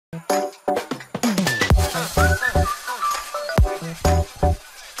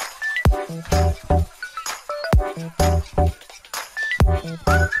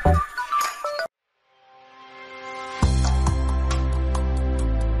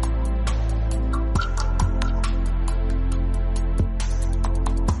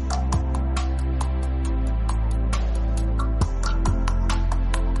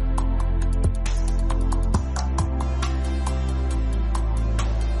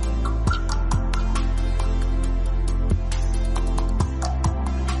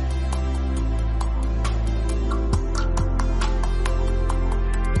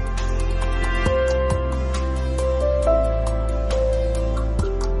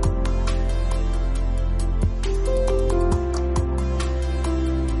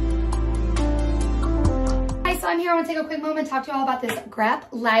I'm here. I want to take a quick moment and talk to you all about this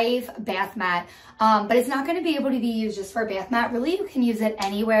Graplife Bath Mat. But it's not going to be able to be used just for a bath mat. Really, you can use it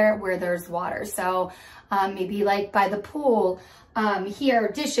anywhere where there's water. So maybe like by the pool, here,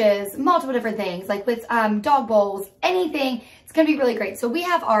 dishes, multiple different things, like with dog bowls, anything. It's going to be really great. So we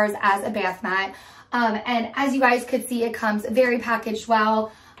have ours as a bath mat. And as you guys could see, it comes very packaged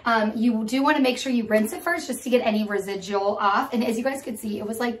well. You do want to make sure you rinse it first just to get any residual off. And as you guys could see, it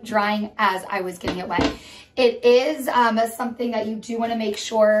was like drying as I was getting it wet. It is something that you do want to make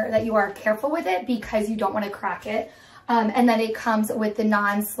sure that you are careful with it because you don't want to crack it. And then it comes with the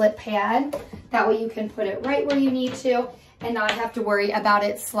non-slip pad. That way you can put it right where you need to and not have to worry about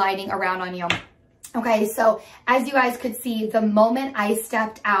it sliding around on you. Okay, so as you guys could see, the moment I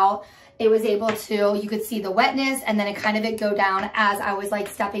stepped out, it was able to, you could see the wetness and then it kind of go down as I was like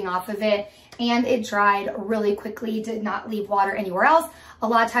stepping off of it, and it dried really quickly, did not leave water anywhere else. A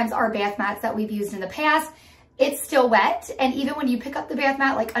lot of times our bath mats that we've used in the past, it's still wet. And even when you pick up the bath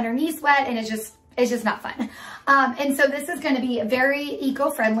mat, like underneath wet, and it's just not fun. And so this is gonna be very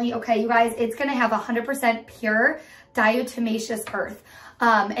eco-friendly, okay, you guys? It's gonna have 100% pure diatomaceous earth.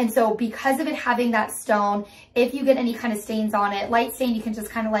 And so because of it having that stone, if you get any kind of stains on it, light stain, you can just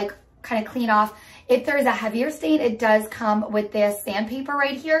kind of clean off. If there is a heavier stain, it does come with this sandpaper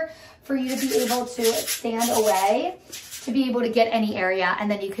right here for you to be able to sand away, to be able to get any area. And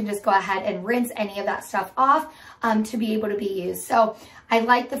then you can just go ahead and rinse any of that stuff off to be able to be used. So I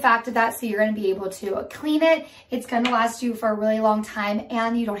like the fact of that. So you're going to be able to clean it. It's going to last you for a really long time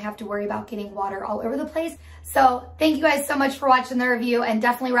and you don't have to worry about getting water all over the place. So thank you guys so much for watching the review, and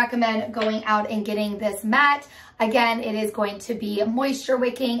definitely recommend going out and getting this mat. Again, it is going to be moisture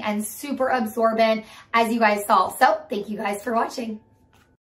wicking and super absorbent, as you guys saw. So thank you guys for watching.